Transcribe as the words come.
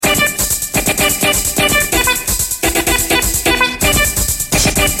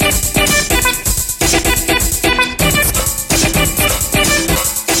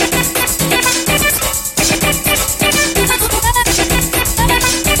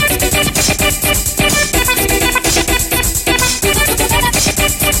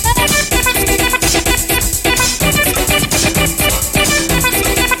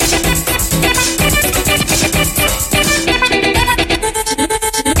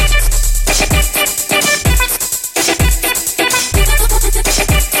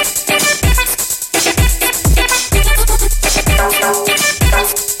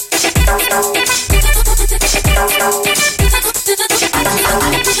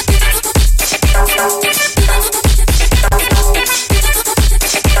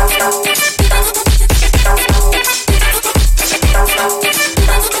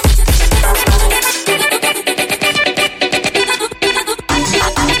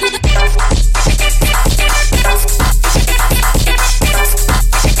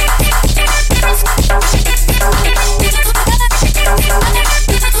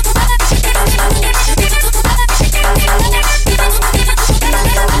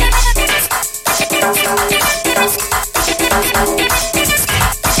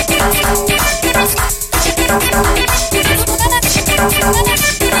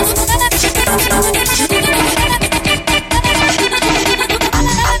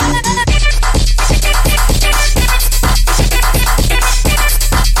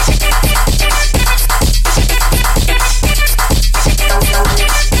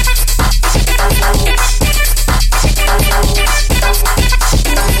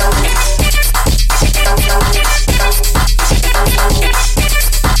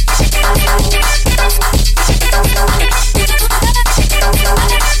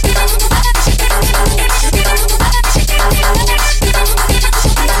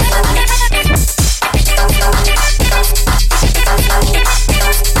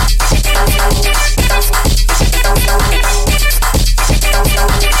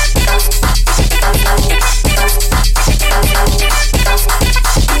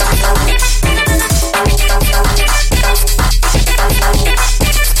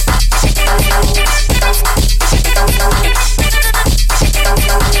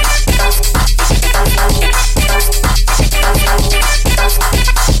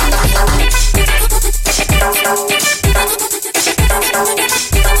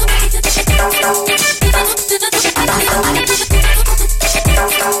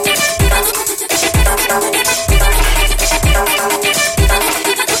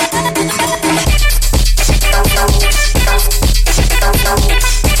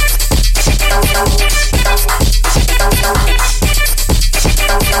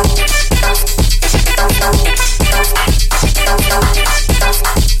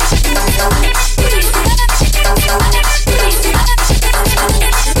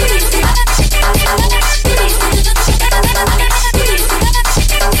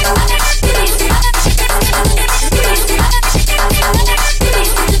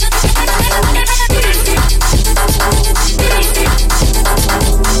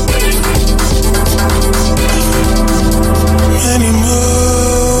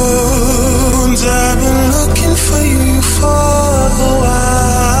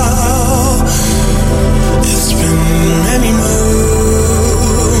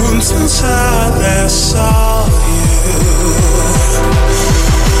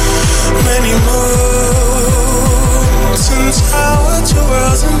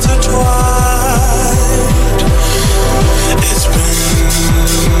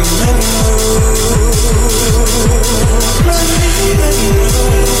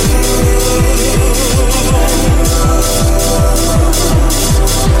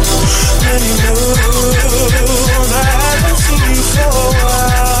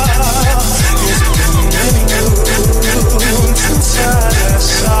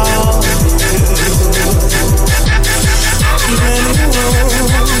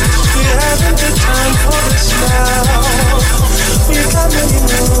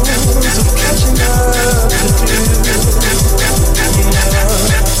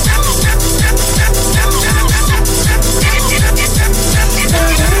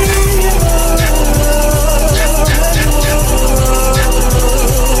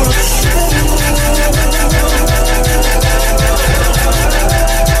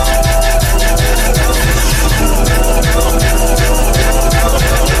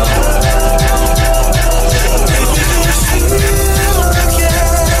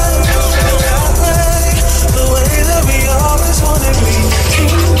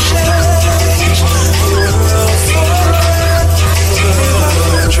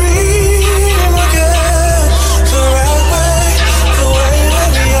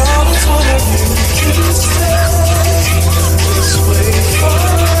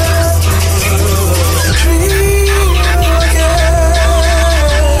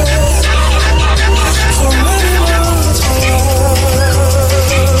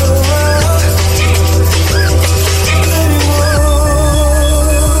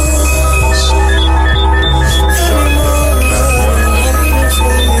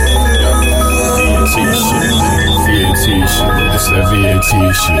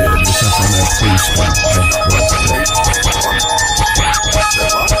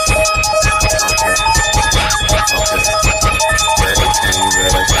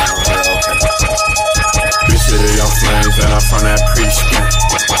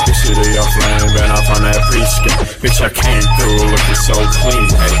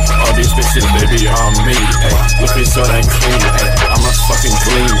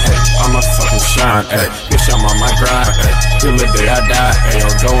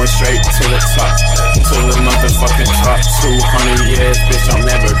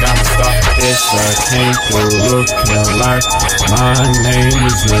My name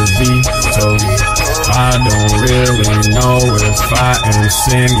is Levito. I don't really know if I am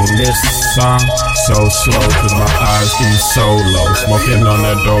singing this song so slow, cause my eyes be so low. Smoking on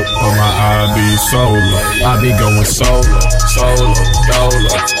that dope, but my eyes be so low. I be going solo,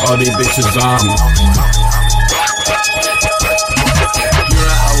 dolo. All these bitches on me. You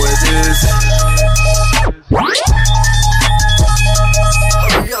know how it is.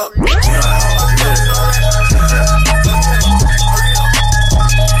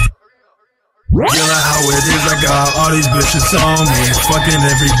 You know how it is, I got all these bitches on me. Fucking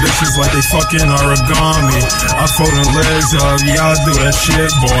every bitch is like they fucking origami. I fold them legs up, y'all do that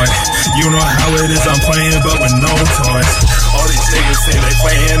shit, boy. You know how it is, I'm playing but with no toys. All these niggas say they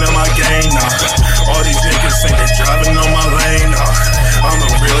playing in my game now. All these niggas say they driving on my lane now. I'm the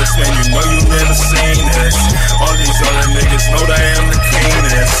realest man, you know you never seen this. All these other niggas know that I am the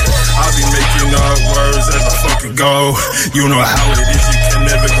cleanest. I be making up words as I fucking go. You know how it is, you can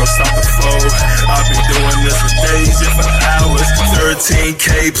never go stop the flow. I be doing this for days, yeah for hours.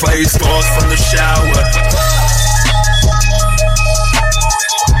 13K play stars from the shower.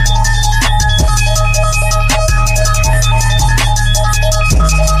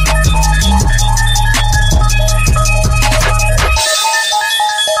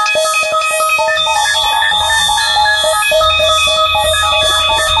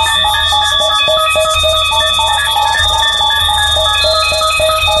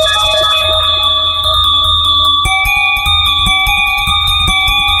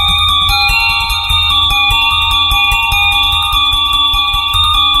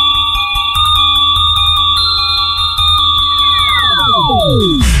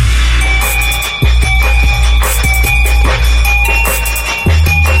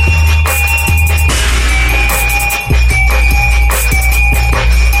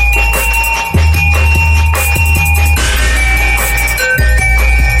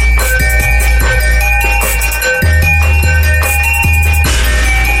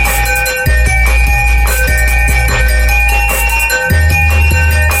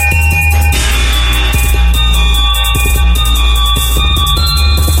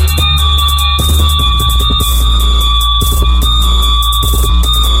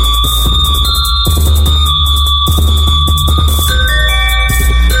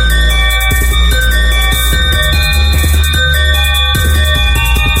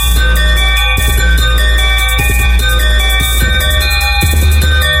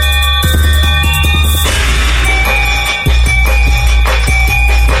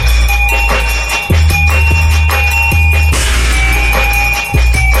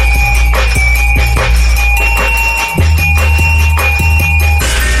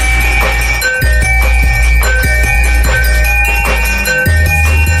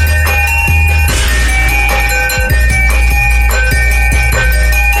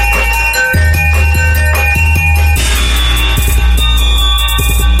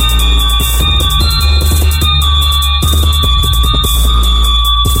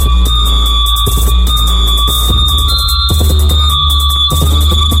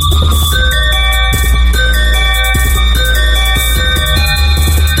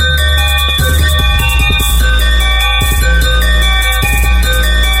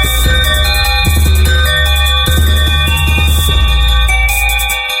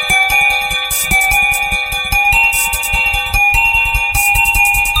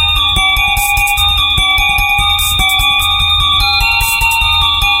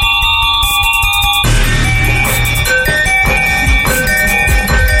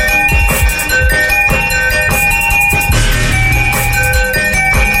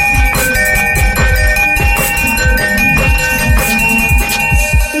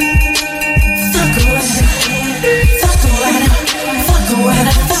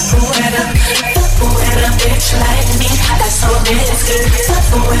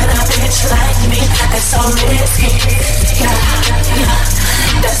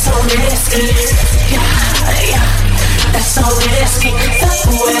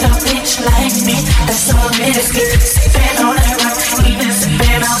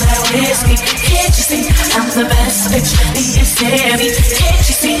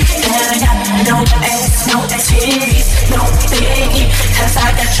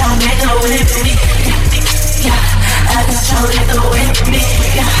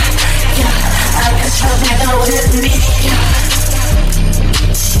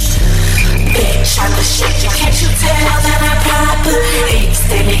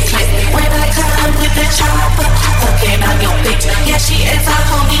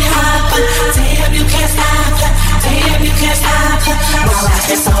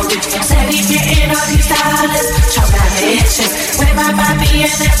 en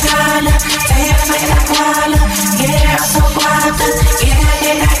el gala, ella me la guala, yeah, so guapa, yeah,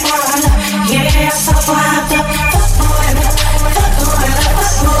 yeah, guala, yeah, so guapa,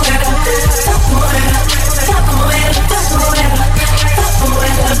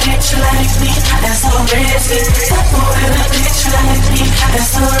 a bitch like me, that's so risky. Fuck with a bitch like me,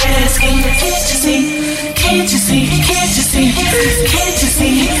 that's so risky. Can't you see? Can't you see? Can't you see? Can't you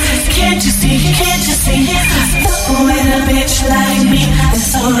see? Can't you see? Can't you see? Fuck with a bitch like me,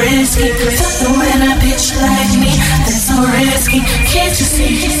 that's so risky. Fuck with a bitch like me, that's so risky. Can't you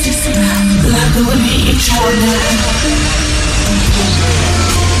see? Can't you see? Love the way each other.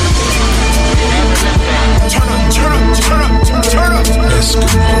 Turn up, turn up, turn up, turn up.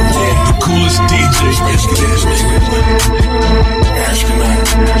 Eskimo, the coolest DJ.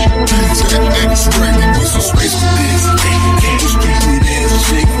 X-Ray, we some space with this. Can't you speak me this?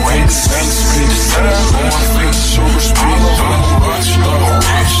 Shake, rain, the sun, spit. On my face, show respect. I'm a rockstar,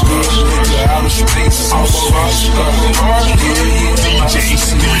 nigga out of space. I'm a rockstar, DJ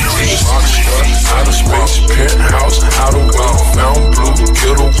rockstar, out of space, penthouse, out of way, found blue,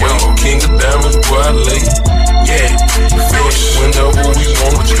 get away, king of diamonds, boy, I lay. Yeah, fish whenever we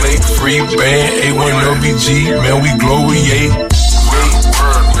wanna play. Free band, A1LBG, man, we glow, yeah.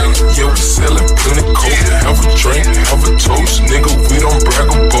 Yeah, we sellin' plenty coke. Have a drink, have a toast. Nigga, we don't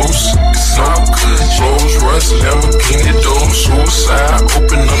brag or boast. No good. Rolls Royce, Lamborghini, dope. Suicide,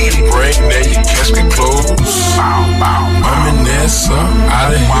 open up your brain, now your casket closed. I'm in Nessa,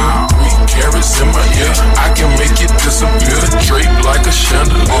 out of here. 3 carats in my ear, I can make it disappear. Draped like a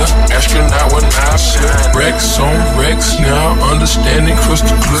chandelier. Astronaut when I share. Rex on Rex, now understanding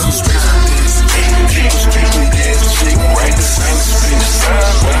crystal clear. Right the same spit,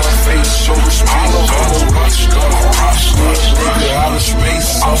 on my face, show respect. I'm a rockstar, nigga out of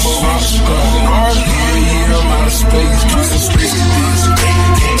space. I'm a rockstar, yeah, I'm out of space. Do some space with this,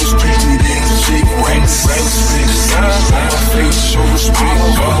 can't you speak me this? Shake, right the same spit, on my face, show respect. I'm a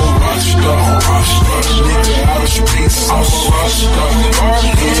rockstar, nigga out of space. I'm a rockstar,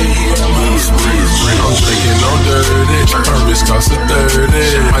 yeah, I'm out of space. I'm drinking on dirty, my wrist costs a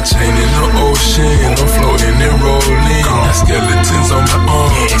 30. My chain in the ocean, I'm floating and rolling. Got skeletons on my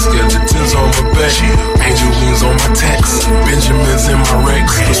arms, skeletons on my back. Angel wings on my tats, Benjamins in my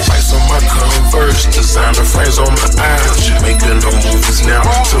Rex. The spice on my Converse, designer frames on my eyes. Making the movies now,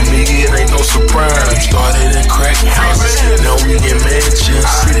 to me it ain't no surprise. Started in crack houses, now we in mansions.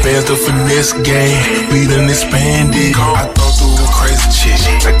 Bands the finesse game, beating expanded. I thought through a crazy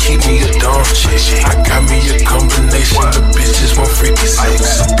chick, I keep me a dumb chick. I got me a combination of bitches, one freaky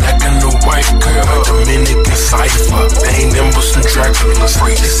sex. Black and the white girl, Dominican cipher. They ain't them but some Draculas.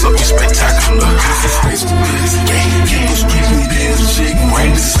 This up me spectacular. This is space with this. Can't you speak me this? Chick,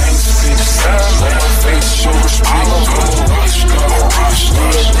 rain the same spit. On my face, show respect. I'm a rockstar,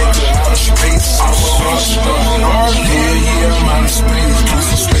 nigga out of space. I'm a rockstar, yeah, I'm out of space. Do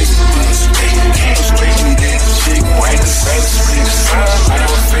some space with this. Can't you speak me this? Chick, rain the same spit. On my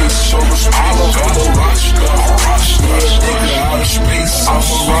face, show respect. I'm a rockstar, nigga out of space. I'm a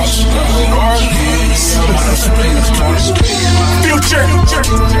rockstar, yeah, I'm out of space. Future,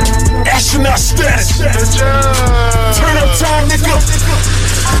 astronaut status. Turn up time, nigga.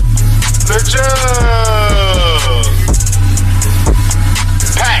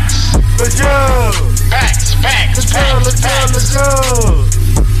 Packs. Packs.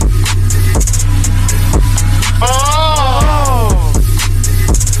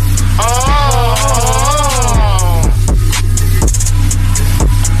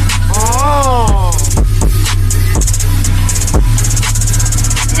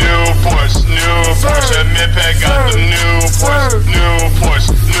 Porsche, mid-pack got them new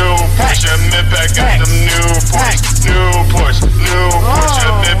Porsche,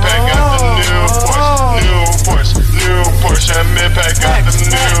 mid-pack got them new Porsche, mid-pack got them new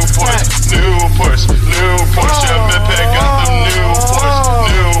Porsche, mid-pack got them new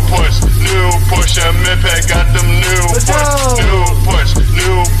Porsche, mid-pack got them new Porsche, mid-pack got them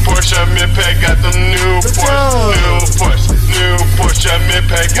new Porsche, mid-pack got them new Porsche,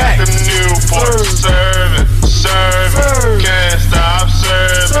 mid-pack got them new Porsche. Serving, can't stop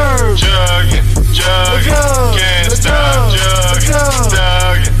serving. Jugging, can't stop jugging.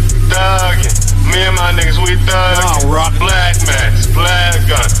 Thugging, me and my niggas we thugging. Black max, black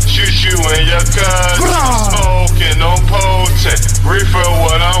gun, shoot you in your cousin. Smoking on potent, reefer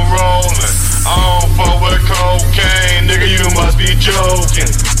what I'm rolling. I don't fuck with cocaine, nigga, you must be joking.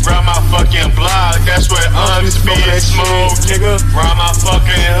 Round my fucking block, that's where Unks be smoking. Round my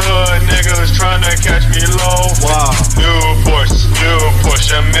fucking hood, niggas tryna catch me low. Wow. New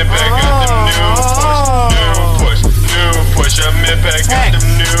Porsche, I'm in back, got them new Porsche, I'm in back, got them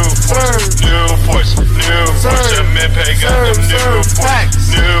new Porsche, I'm in back, got them new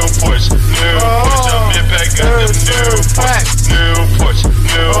Porsche, I'm in back, got them new Porsche, I'm in back, got them new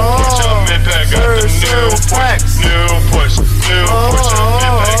Porsche, I'm in back, got them new Porsche,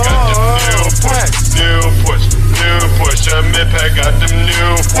 I'm in back, got them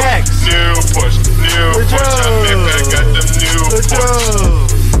new Porsche, I'm in back, got them new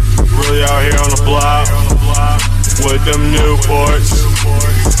Porsche. Really out here on the block with them Newports.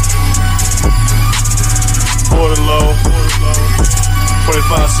 Border low,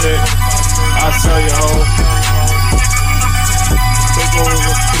 25 cents. I tell you, ho. Take over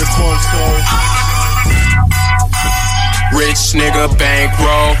to the corn store. Rich nigga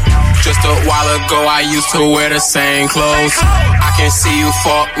bankroll. Just a while ago I used to wear the same clothes. I can see you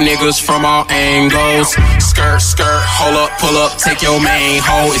fuck niggas from all angles. Skirt, hold up, pull up, take your main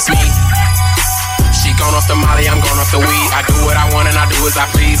hoe. It's me. She gone off the molly, I'm gone off the weed. I do what I want and I do as I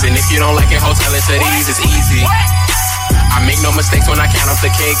please. And if you don't like it, hotel it to these, it's easy. I make no mistakes when I count up the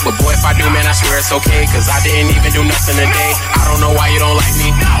cake. But boy, if I do, man, I swear it's okay. Cause I didn't even do nothing today. I don't know why you don't like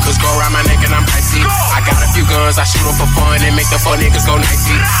me. Cause go around my neck and I'm pricey. I got a few guns, I shoot them for fun and make the fuck niggas go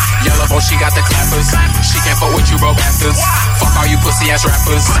nicey. Yellow bone, she got the clappers. She can't fuck with you broke bastards. Fuck all you pussy ass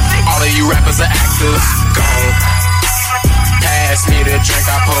rappers. All of you rappers are actors. Gone. Pass me the drink,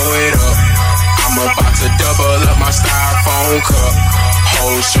 I pour it up. I'm about to double up my styrofoam cup.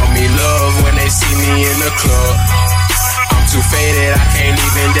 Hoes show me love when they see me in the club. I'm too faded, I can't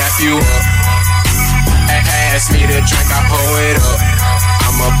even dap you up. Pass me the drink, I pour it up.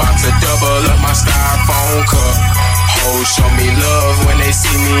 I'm about to double up my styrofoam cup. Hoes show me love when they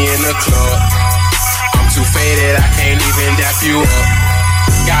see me in the club. I'm too faded, I can't even dap you up.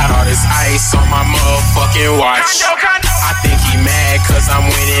 Got all this ice on my motherfucking watch. I think he mad cause I'm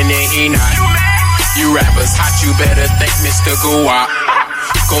winning and he not. You rappers hot, you better thank Mr. Guwap.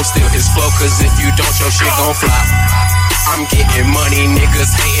 Go steal his flow cause if you don't, your shit gon' flop. I'm getting money,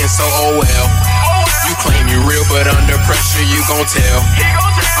 niggas hating, so oh well. You claim you real, but under pressure you gon' tell.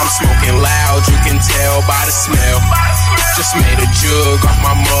 I'm smoking loud, you can tell by the smell. Just made a jug off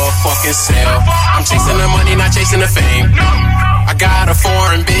my motherfucking cell. I'm chasing the money, not chasing the fame. I got a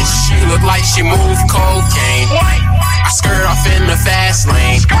foreign bitch, she look like she move cocaine. I skirt off in the fast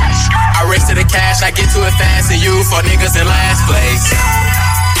lane. I race to the cash, I get to it fast, and you for niggas in last place.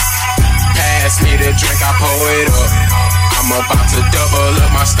 Pass me the drink, I pour it up. I'm about to double up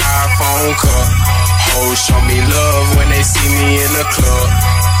my styrofoam cup. Hoes show me love when they see me in the club.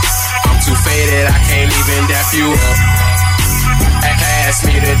 I'm too faded, I can't even dap you up. Pass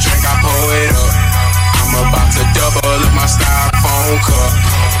me the drink, I pour it up. I'm about to double up my styrofoam cup.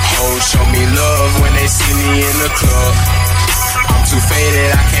 Hoes show me love when they see me in the club. I'm too faded,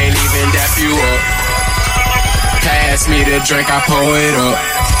 I can't even dap you up. Pass me the drink, I pour it up.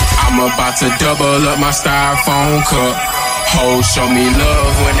 I'm about to double up my styrofoam cup. Hoes show me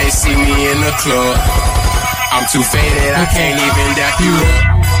love when they see me in the club. I'm too faded, I can't even dap you up.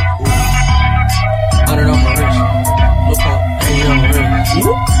 100 on my wrist. Look on, 80 on my wrist.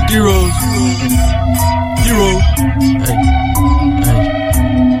 Zeros. Hey.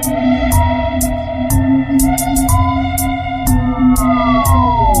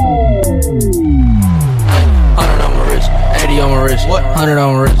 100 on my wrist. 80 on my wrist. What? 100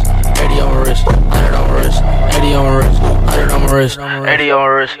 on my wrist. 80 on my wrist. 100 on my wrist. 80 on my wrist. 100 on my wrist. 80 on my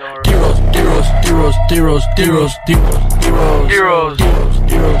wrist.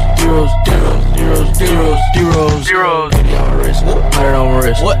 Zeros. 80 on my wrist. 100 on my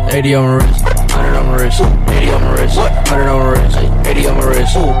wrist. What? 80 on my wrist. 100 on my wrist. 80 on my wrist. What? 100 on my wrist. 80 on my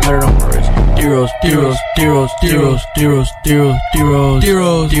wrist. 100 on my wrist. Zeros.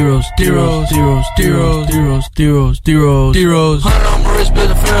 100 on my wrist, bitch,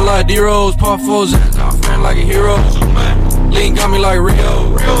 I'm feeling like D-Rose. Pop foes, I'm feeling like a hero. Lean got me like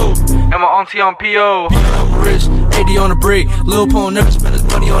Rio. And my auntie on P.O. 100 on my wrist, 80 on the brick. Lil Pone never spend his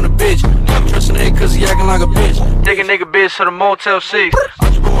money on a bitch. I'm trusting it cause he acting like a bitch. Take a nigga bitch to the Motel 6. I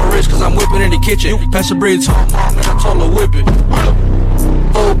just put my wrist cause I'm whipping in the kitchen. Pass the bread to my mom and I told her whip it.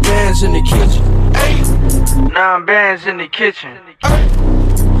 4 bands in the kitchen. 9 bands in the kitchen. I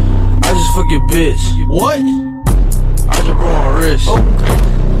just fuck your bitch. What? I just broke my wrist. I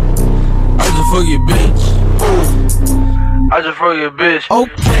just fuck your bitch. I just fuck your bitch.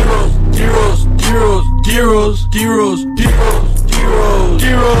 Zeros.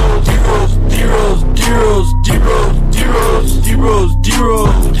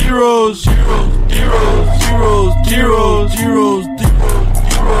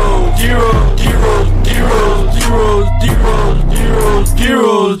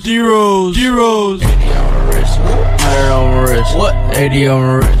 What? 80 on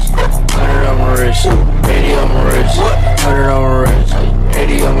my wrist. 100 on my wrist. 80 on my wrist. What? 100 on my wrist.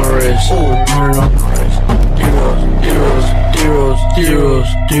 80 on my wrist. 100 on my wrist.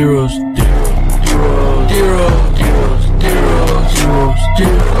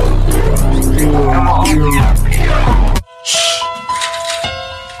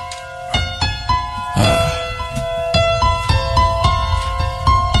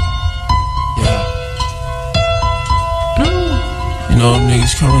 No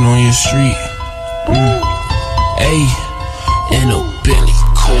niggas coming on your street. Ayy, in a Bentley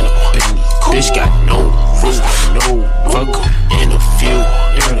cool. Bitch got no roof, fuck in a few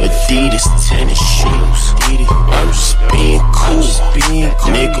Adidas tennis shoes. I'm just being cool,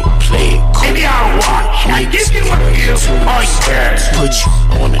 nigga play it cool. Maybe I'll watch. I give you a few. Put you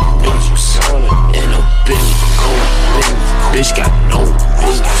on the news. In a Bentley cool. Bitch got no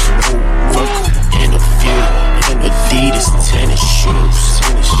roof, fuck in a few Adidas tennis shoes.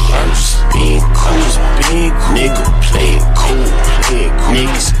 I'm just being cool, nigga play it cool.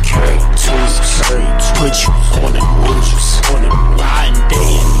 Niggas carry tools, put you on the news. Riding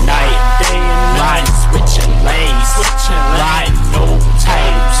day and night, riding switching lanes, riding no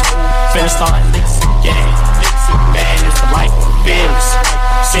titles. Finna start licks again. Man, it's the life of Phyllis.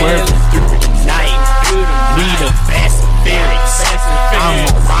 Swerving through the night, we the fast and furious. I'm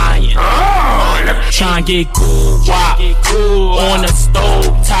Orion. Tryna get cool, wop on the stove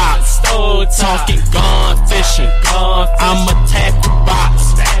top, talking gun fishing. I'ma tap the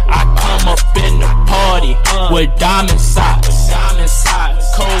box. I come up in the party with diamond socks.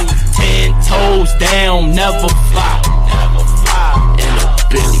 Cold 10 toes down, never fly. In a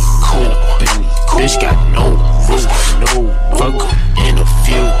Bentley cool, bitch got no roof, fuck in a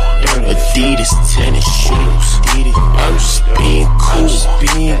few Adidas tennis shoes. I'm just being cool,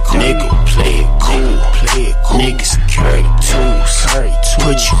 nigga play it cool. Niggas carry tools,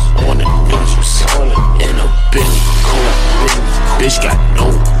 put you on the news. In a Bentley cool, bitch got no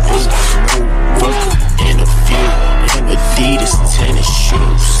roof, fuck in a few Adidas tennis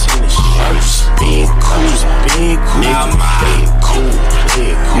shoes. I'm just being cool, nigga play it cool.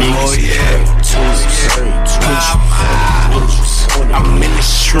 Niggas carry tools, put you on the news. I'm in the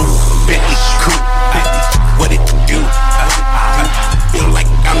shroom, Bentley coupe, what it do? Feel like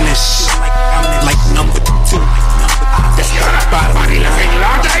I'm this shit, like number 2. That's the bottom line,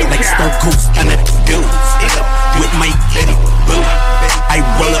 like Stone Cold under the goose. With my Betty Boo, I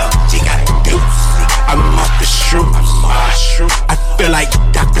roll up, she got a goose. I'm off the shroom, I feel like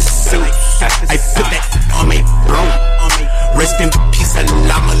Dr. Seuss. I put that on my bro. Rest in peace,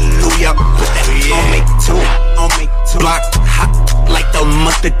 hallelujah. Put that on me too. Block hot like the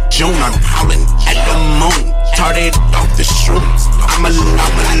month of June. I'm howling at the moon. Started off the shrooms. I'm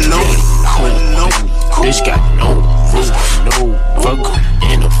alone. Bitch got no roof, fuck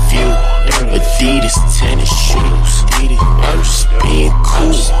in a few Adidas tennis shoes. I'm just being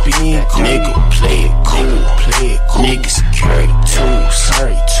cool, nigga play it cool. Niggas carry tools,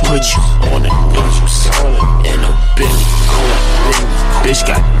 put you on the news. In a Bentley cool, bitch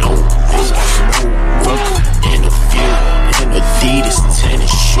got no roof, fuck in a few Adidas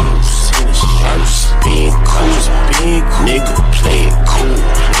tennis shoes. I'm just being cool, nigga play it cool.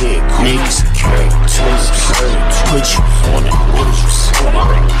 Niggas carry tools, put you on the news.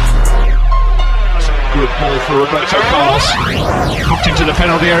 Good ball for Roberto Carlos. Hooked into the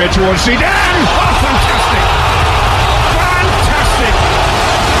penalty area towards Zidane. Oh, fantastic! Fantastic!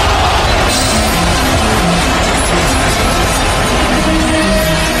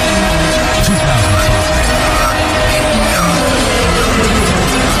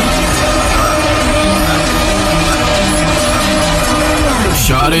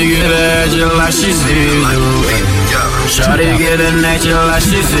 Shawty get a edge like she sees you. Shawty get a nature like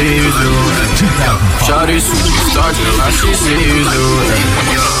she sees you. Shawty superstar just like she sees you.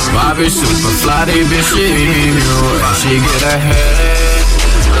 My bitch super fly, they bitch she need you. She get a head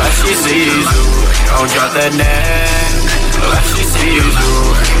like she sees you. Don't drop that neck like she sees you.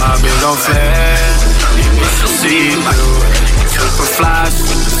 My bitch don't flash, she sees you. Super fly,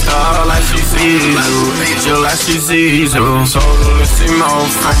 superstar like she sees you. Just like she sees you. Solissimo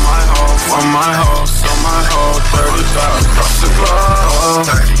from my house, on my hoe. 30,000 across the globe.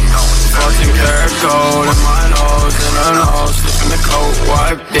 14 karat gold in my nose, in her nose. Slipping the coat,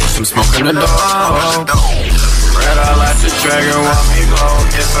 wipe dish, I'm smoking the dope. Red eye like the dragon, want me glow.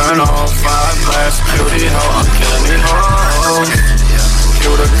 Inferno, 5 glass, cutie hoe, I'm killing these hoes.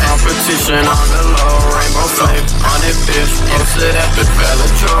 Kill the competition on the low, rainbow flame on it, bitch, posted at the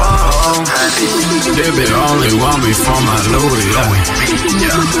velodrome. They be only want me for my Louis, yeah.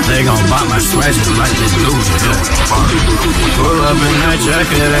 They gon' buy my scratches like they lose it, yeah. Pull up in that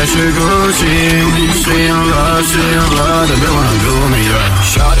jacket, that shit Gucci. She in love, the bitch wanna do me, yeah.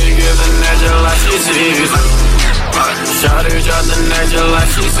 Shawty give the nature like she sees. Shawty drop the nature like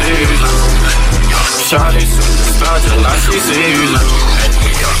she sees. Shawty superstar just like she sees.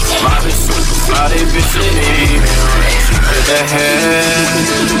 My bitch super fly, they bitch she need. Hit that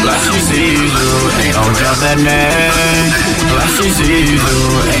head like she sees you. Ain't gon' drop that neck like she sees you.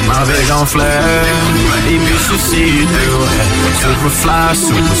 Ain't my bitch gon' flash, these bitch she see through. Super fly,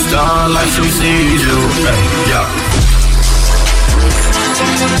 superstar like she sees you. Yeah.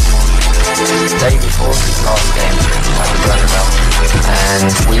 Day before his last game at the Bernabeu, and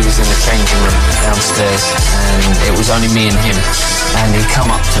we was in the changing room downstairs, and it was only me and him, and he come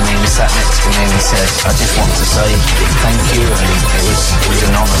up to me and sat next to me and he said, I just want to say thank you, and it was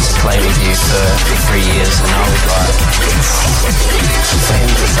an honour to play with you for 3 years. And I was like, for him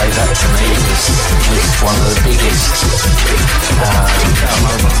to say that to me was one of the biggest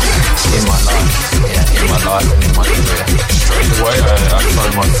moments in my life, in my life and in my career. Straight away I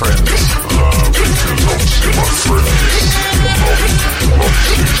told my friends, because obviously my friends love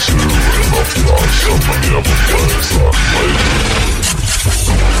C2 and love so many other players that I played.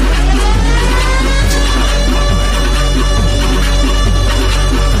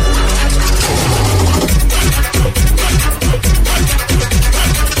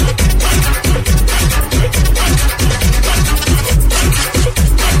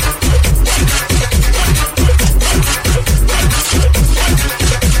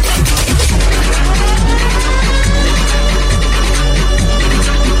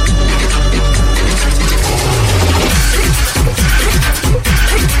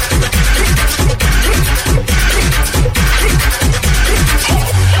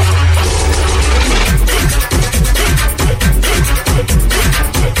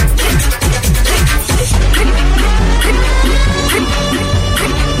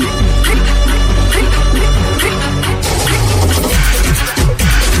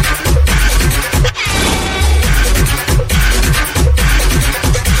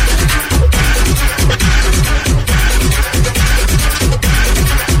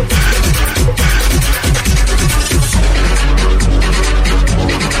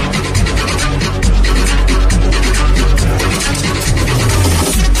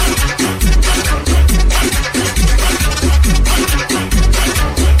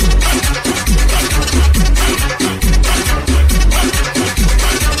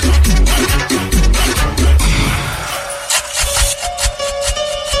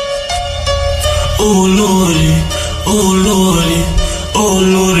 Oh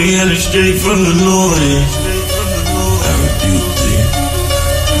Lordy, had it straight from the Lordy. I rebuke thee.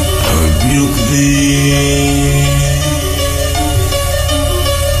 I rebuke thee.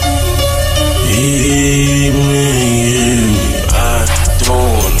 Amen. I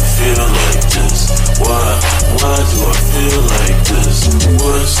don't wanna feel like this. Why do I feel like this?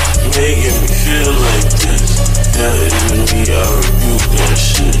 What's making me feel like this? That isn't me, I rebuke that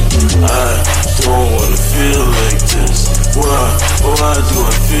shit. I don't wanna feel like this. Why do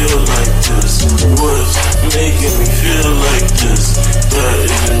I feel like this? What's making me feel like this? That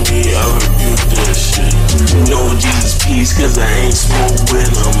isn't me, I rebuke that shit. No Jesus peace, cause I ain't smoke with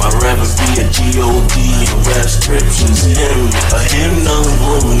him. I'd rather be a G.O.D. and rap scriptures. A hymnal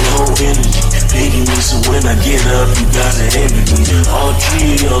with no energy. Pity me, so when I get up, you gotta envy me. All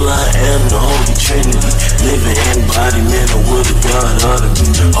trio, I am the Holy Trinity. Living embodiment of what a God ought to be.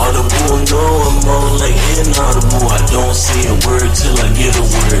 Audible, no, I'm more like inaudible. I don't say a word till I get a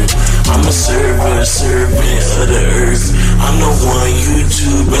word. I'm a servant of the earth. I'm the one you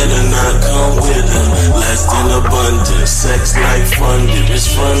two better not come with her. Less than abundant, sex like funded.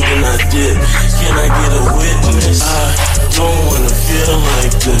 It's funding I did. Can I get a witness? I don't wanna feel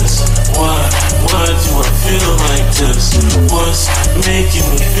like this. Why do I feel like this? What's making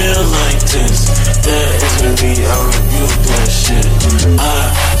me feel like this? That isn't me, I rebuke that shit. I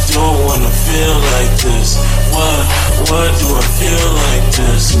don't wanna feel like this. Why do I feel like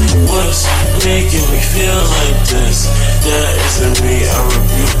this? What's making me feel like this? That isn't me, I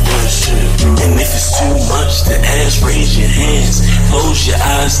rebuke that shit. And if it's too much to ask, raise your hands. Close your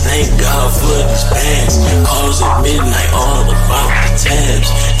eyes, thank God for these bands. Calls at midnight, all about the tabs.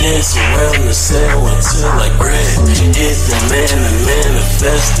 Dance around the cell until I grab. Is the man to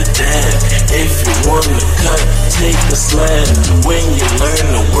manifest the dab? If you wanna cut, take the slab. When you learn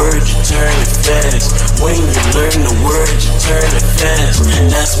the word, you turn it fast. When you learn the word, you turn it fast.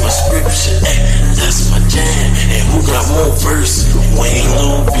 That's my scripture, that's my jam. And who got more verses? Wayne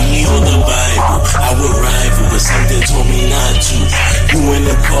Lou B or the Bible. I would rival, but something told me not to. You an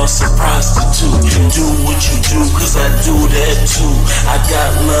imposter prostitute. Do what you do, cause I do that too. I got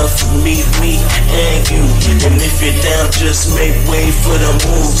love for me and you. And if you're down, just make way for the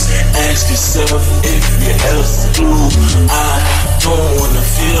moves. Ask yourself if you else do. I don't wanna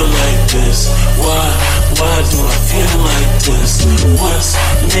feel like this. Why do I feel like this? What's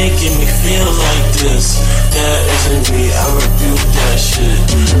making me feel like this? That isn't me, I rebuke that shit.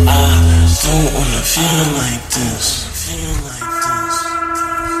 I don't wanna feel like this.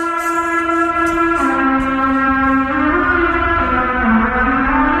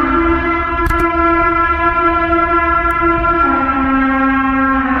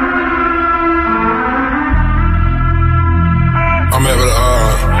 I'm at the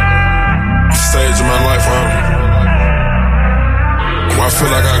stage of my life where I feel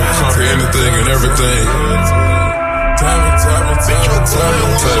like I can conquer anything and everything.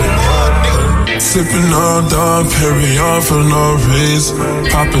 Sipping on Dom Perignon for no reason.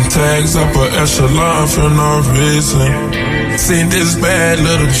 Popping tags up an echelon for no reason. Seen this bad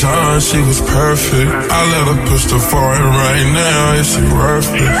little John, she was perfect. I let her push the foreign right now, is she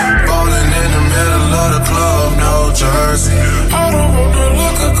worth it? Ballin' in the middle of the club, no jersey. I don't want to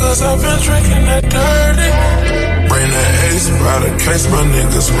look her cause I've been drinking that dirty. Bring that ace by the case, my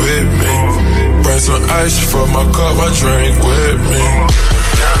niggas with me. Bring some ice for my cup, my drink with me.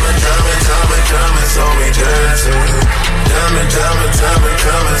 Diamonds on me dancing.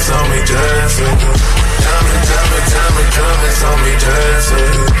 Diamonds on me dancing. Diamonds on me dancing.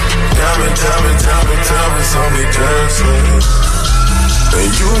 Diamonds on me dancing.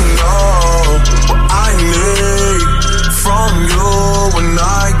 And you know what I need from you when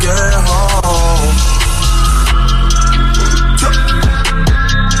I get home.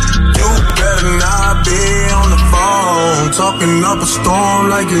 You better not be on the phone, talking up a storm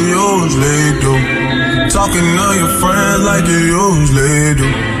like you usually do. Talking to your friends like you usually do.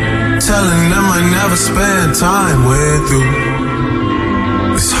 Telling them I never spend time with you.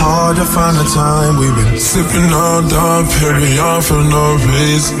 It's hard to find the time we've been sipping on Dom Perignon for no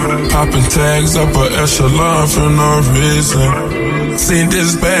reason. Popping tags up an echelon for no reason. Seen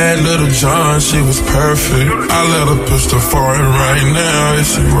this bad little John, she was perfect. I let her push the foreign right now, is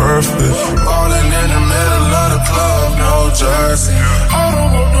she worth it? Ballin' in the middle of the club, no jersey. I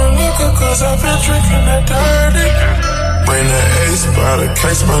don't want no liquor cause I've been drinking that dirty. Bring that ace by the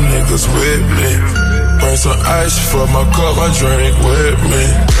case, my niggas with me. Bring some ice for my cup, my drink with me.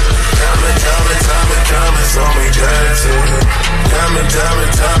 Diamonds on me dancing. Diamonds on me dancing.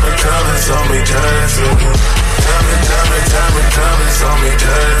 Diamonds on me dancing.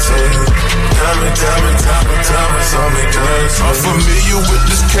 Diamonds on me dancing. I'm familiar with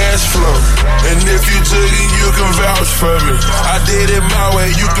this cash flow, and if you took it, you can vouch for me. I did it my way,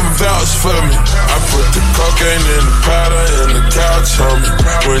 you can vouch for me. I put the cocaine in the powder and the couch on me.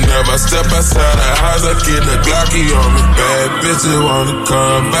 Whenever I step outside the house, I get the Glocky on me. Bad bitches wanna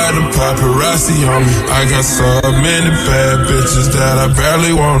come by, the paparazzi on me. I got so many bad bitches that I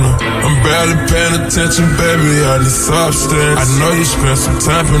barely wanna. I'm barely paying attention, baby, I need substance. I know you spent some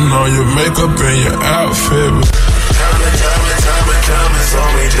time putting on your makeup and your outfit, but diamonds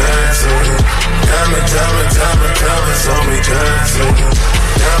on me dancing. Diamonds on me dancing.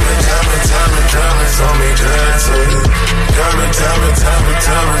 Diamonds on me dancing. Diamonds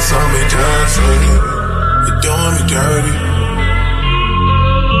on me dancing. You're doing me dirty.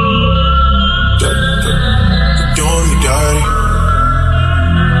 You're doing me dirty.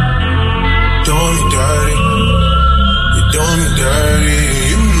 Doing me dirty. You're doing me dirty.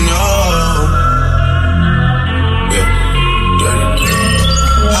 You know. Yeah. Dirty.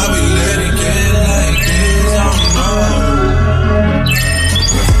 I be let it get like this. I don't know.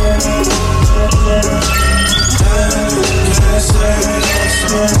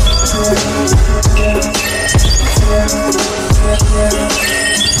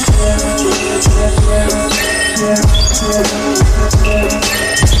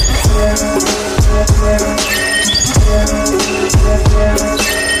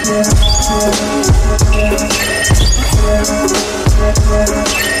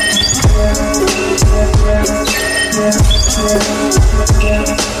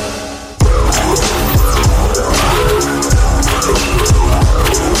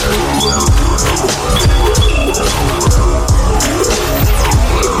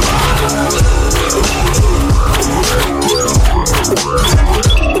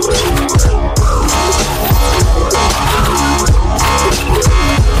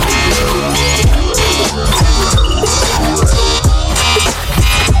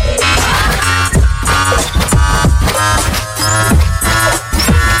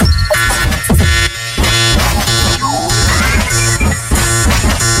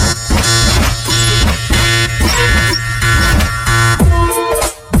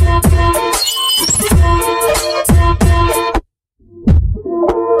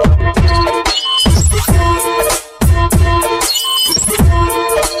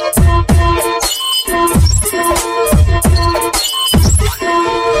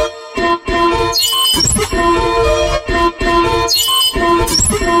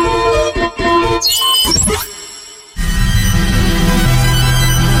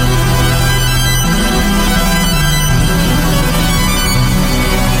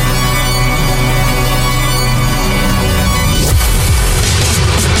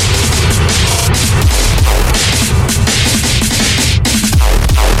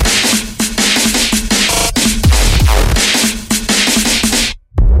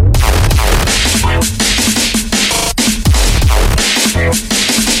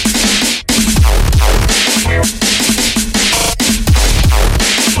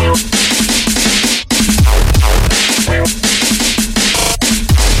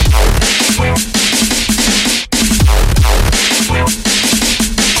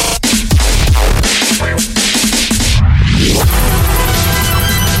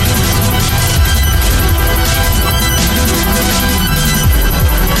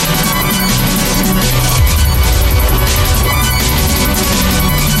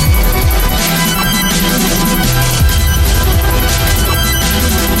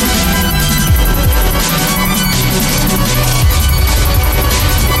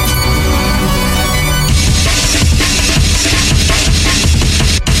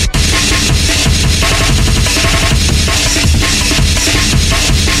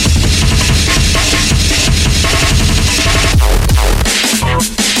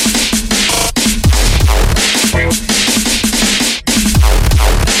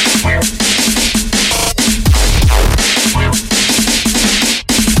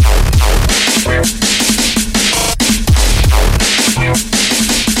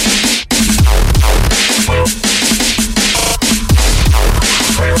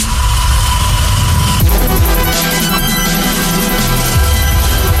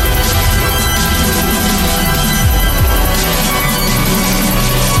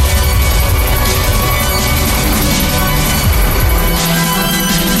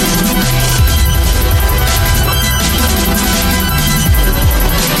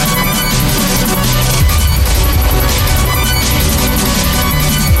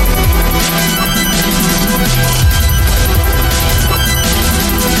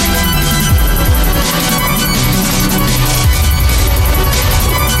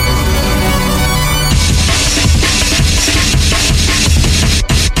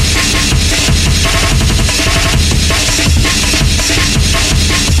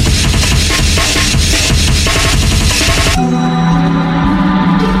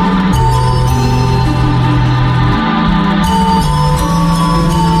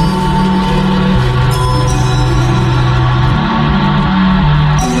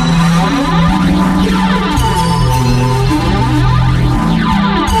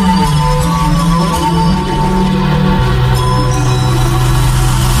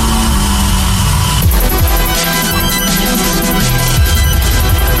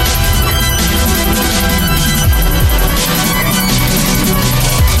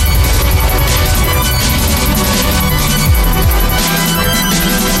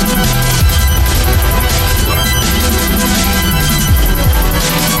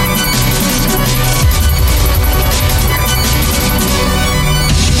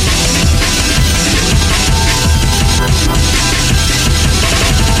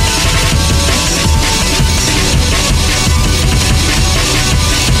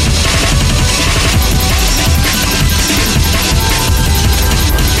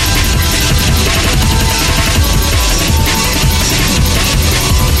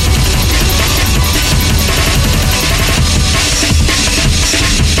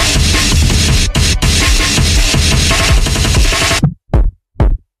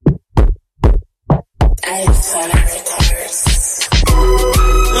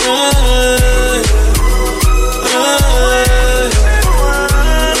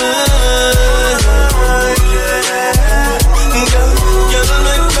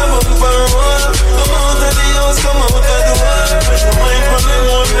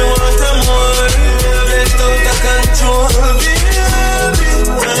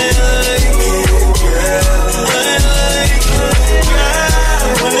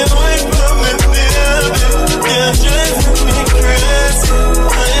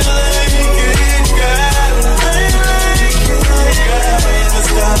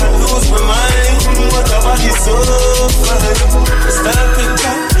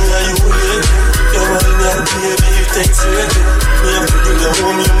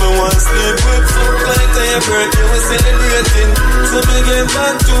 went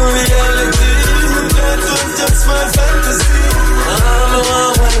back to reality. That was just my fantasy. I'm the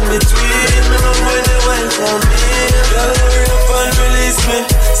one between. Me love when they went on me. Girl, hurry up and release me.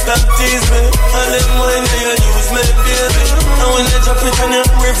 Stop tease me. And then when they use me, baby. And when they drop it and you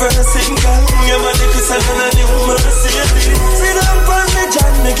reverse it, girl. Your body kiss and a new mercy. Freedom from me,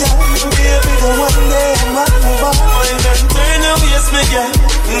 John, me girl. Baby, the one day I'm at my bar. Why not turn away, yes, me girl.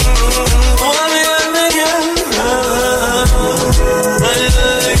 Want me and me girl. I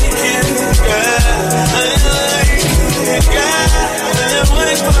like it, girl. I like it, girl. And you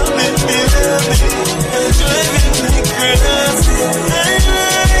wake up with me, baby. You're driving me crazy. I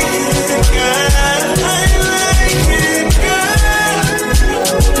like it, girl. I like it, girl.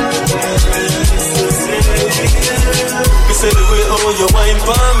 Me say the way how you wine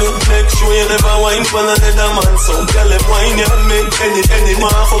for me, make sure you never wine for another man. So girl, them wine you make any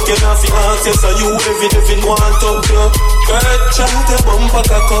man fuck you not fi ask you. So you every want up you. Girl, chat your bumper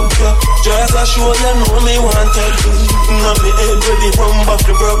cock up you. Just a show you know me want to do. Now me head ready run back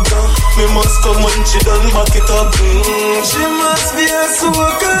the broke down. Me must come when she done back it up. She must be a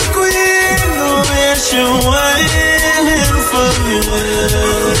soca queen. No way she whining for me.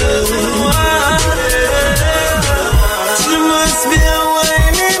 She must be a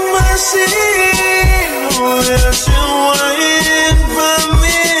whining machine. Oh, yeah, she whine for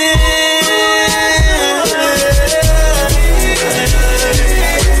me.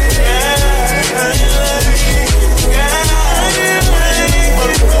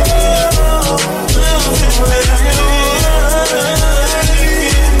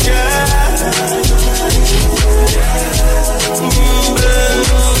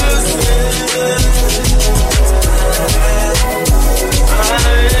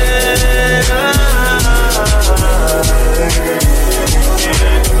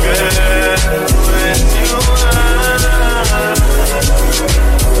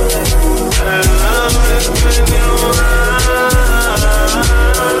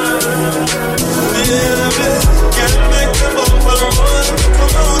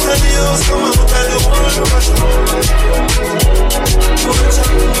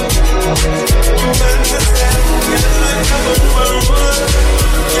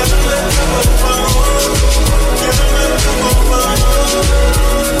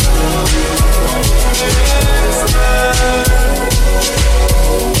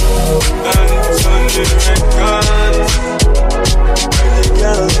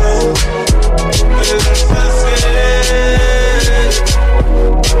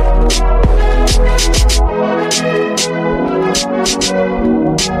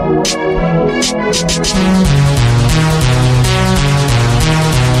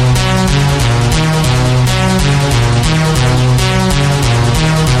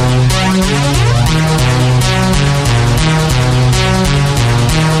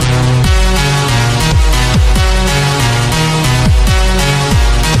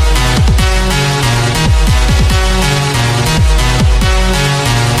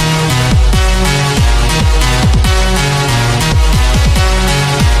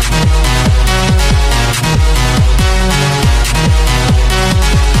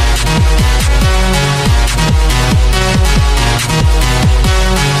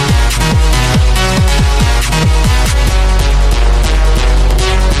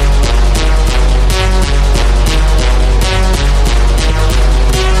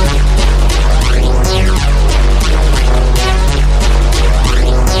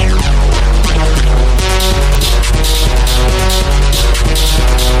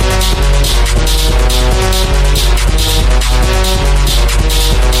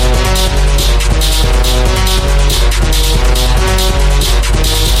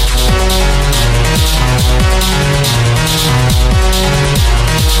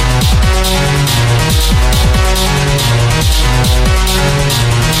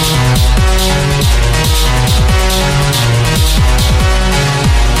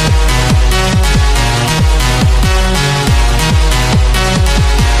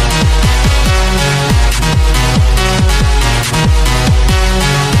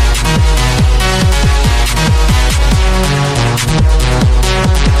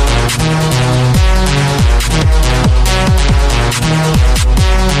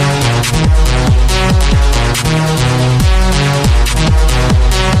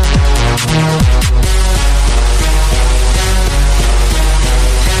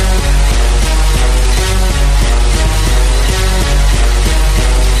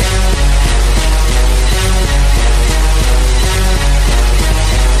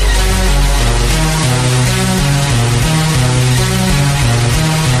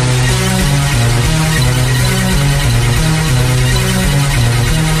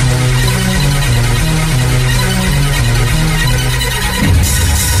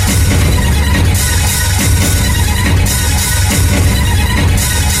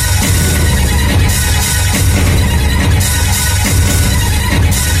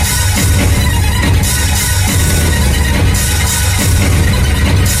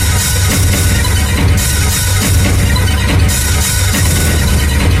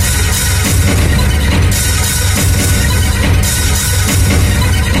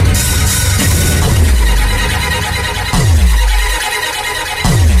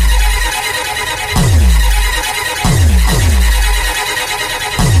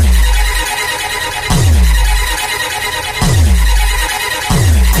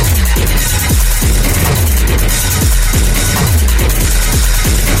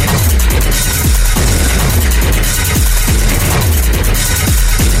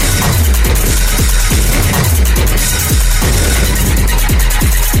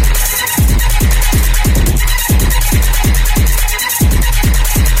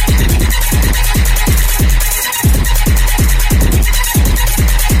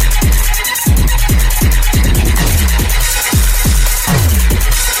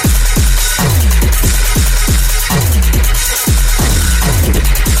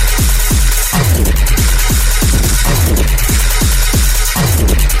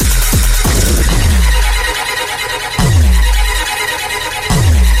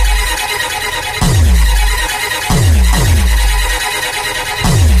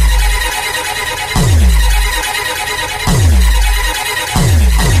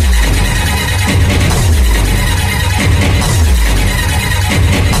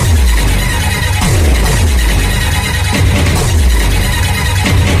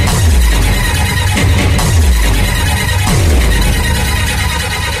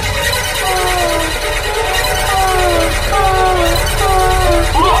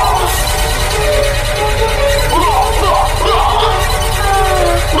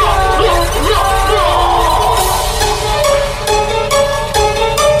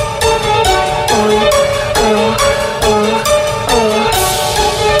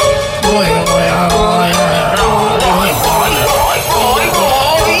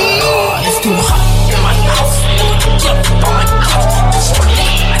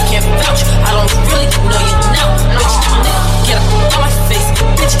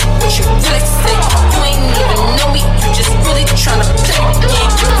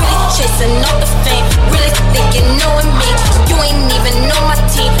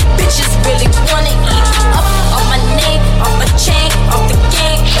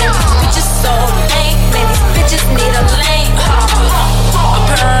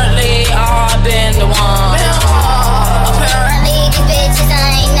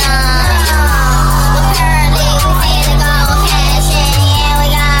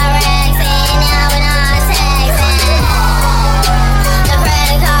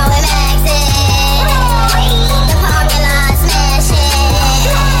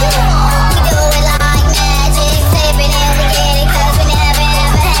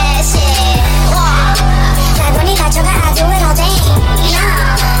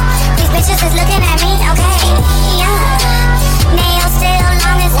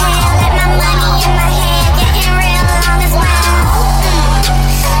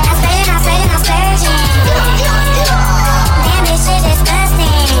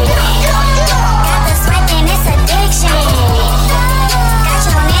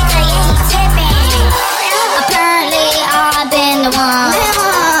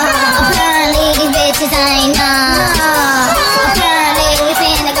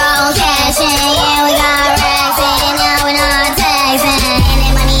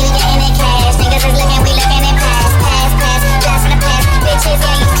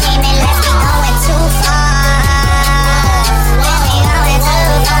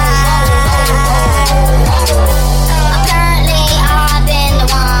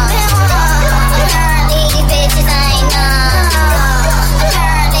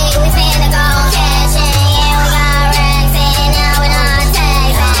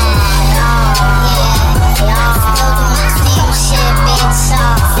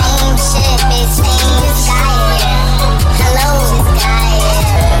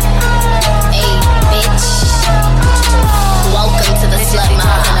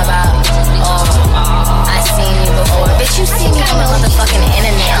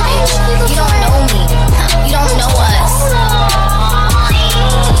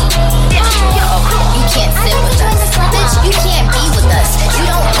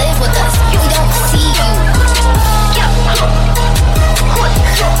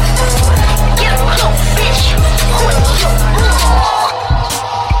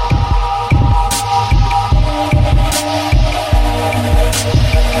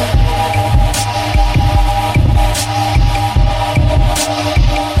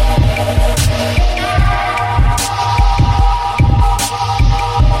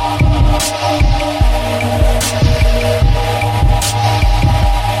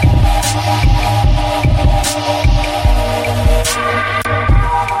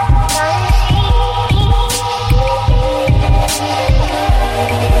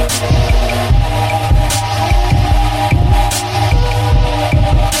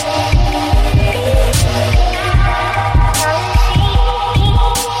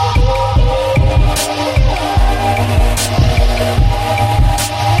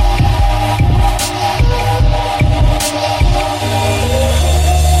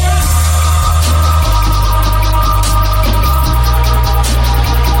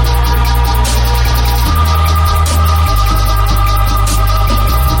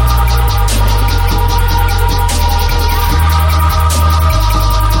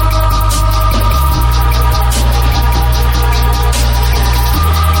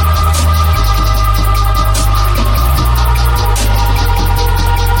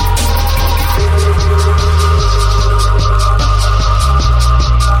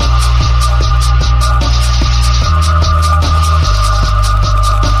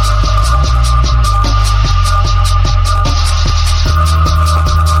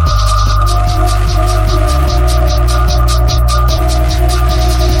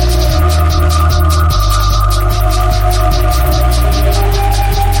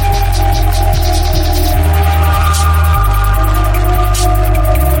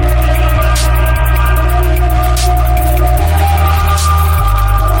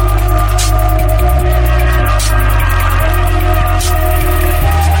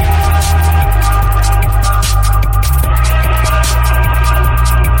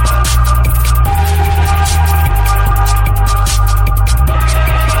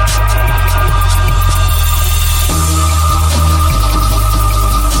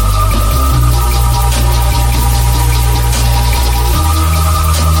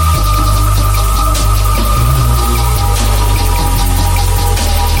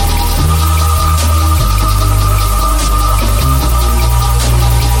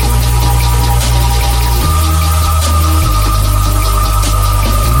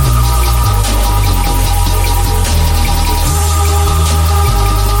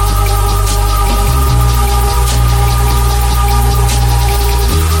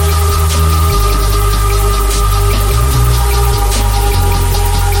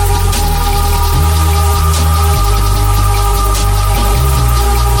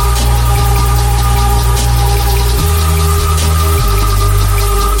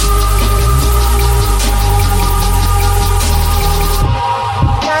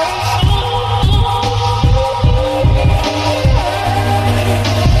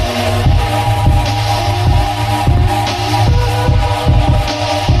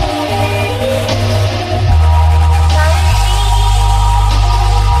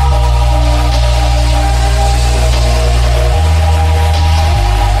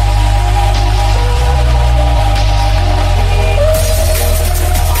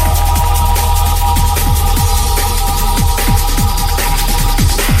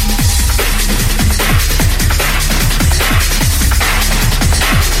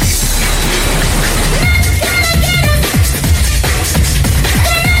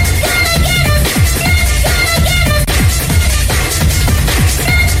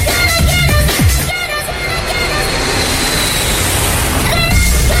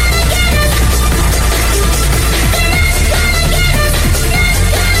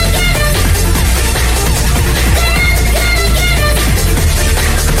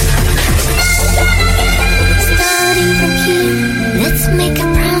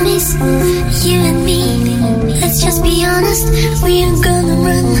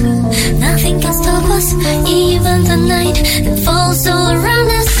 spend the night and falls all around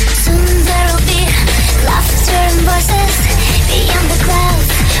us. Soon there'll be laughter and voices beyond the clouds,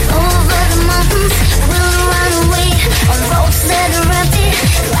 over the mountains. We'll run away on roads that are empty,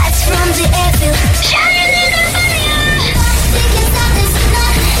 lights from the airfield shining in the fire. They can stop this,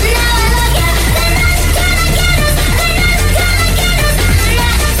 not now. I love you. They're not gonna get us. They're not gonna get us.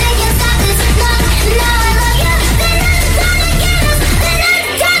 Nah, they can stop this, not now. I love you. They're not gonna get us. They're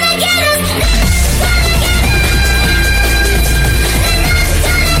not gonna get us.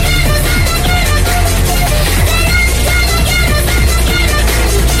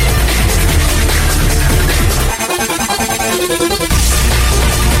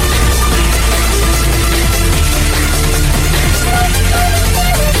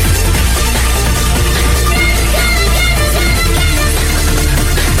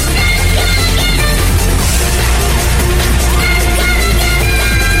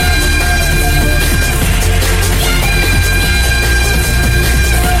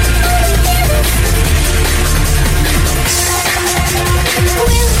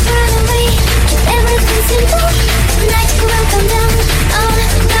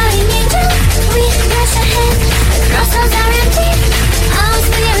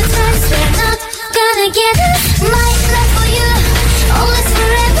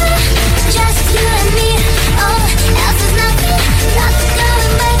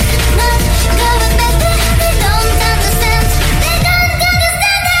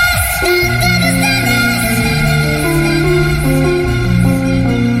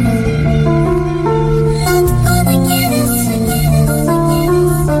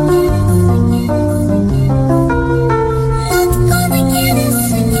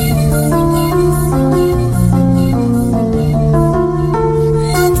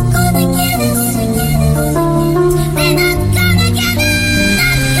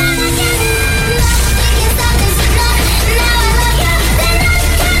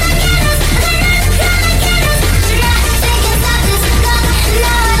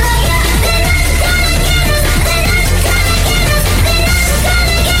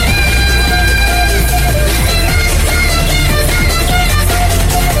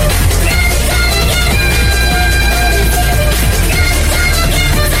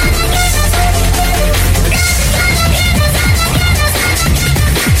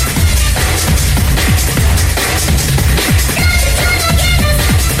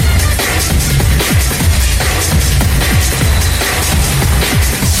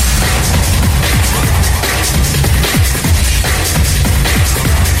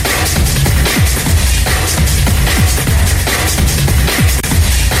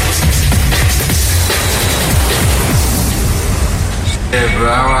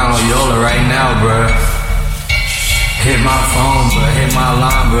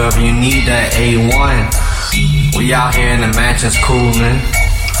 Coolin',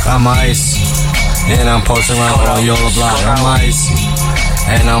 I'm ice, and I'm posting around with all YOLO block. I'm ice,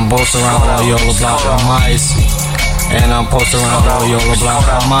 and I'm posting around with all YOLO block. I'm ice, and I'm posting around with all YOLO block.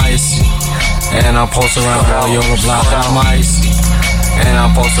 I'm ice, and I'm posting around with all YOLO block. I'm ice, and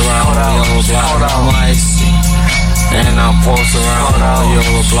I'm posting around with all YOLO block. I'm ice, and I'm posting around with all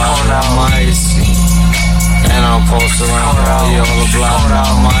YOLO block. I'm ice, and I'm posting around with all YOLO block.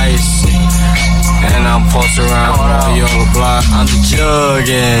 I'm ice. And I'm posted around with all YOLO block. I'm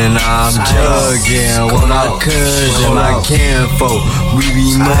jugging with my cousin, my kinfolk. We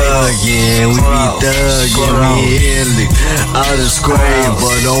be mugging, we be thugging, we illy. Out of scrape,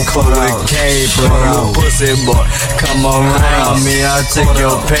 but don't fuck with caper. You a pussy boy, come around me, I'll take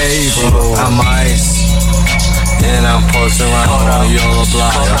your paper. I'm ice, and I'm posted around with all YOLO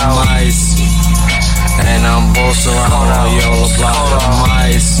block. I'm ice, and I'm posted around with all YOLO block. I'm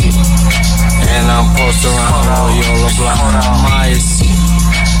ice. And I'm posted around with all YOLO block. I'm ice.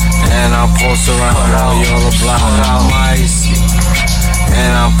 And I'm posted around with all YOLO block. I'm ice.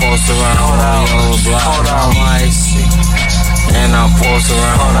 And I'm posted around with all YOLO block. I'm ice. And I'm posted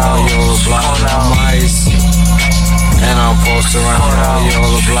around with all YOLO block. I'm ice. And I'm posted around with all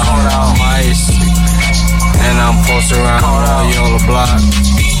YOLO block. I'm ice. And I'm posted around with all YOLO block.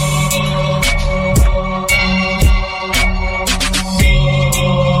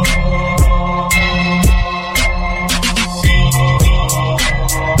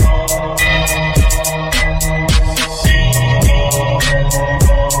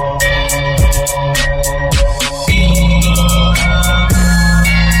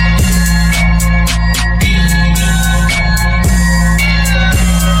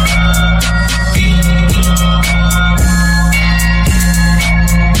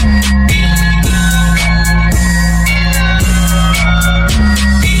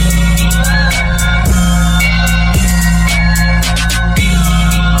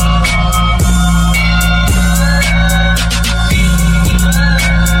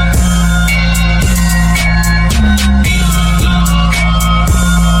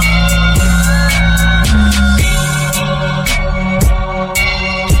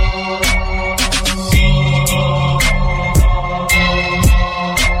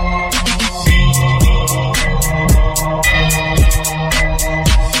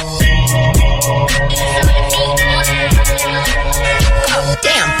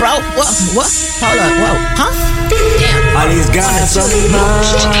 What? Hold up, whoa, huh? Damn. All these guys on me now.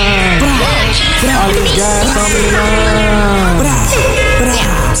 All these guys on me now.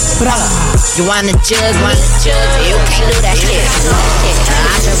 You wanna jug, you can't do that shit.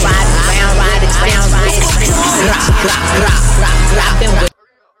 I should ride it.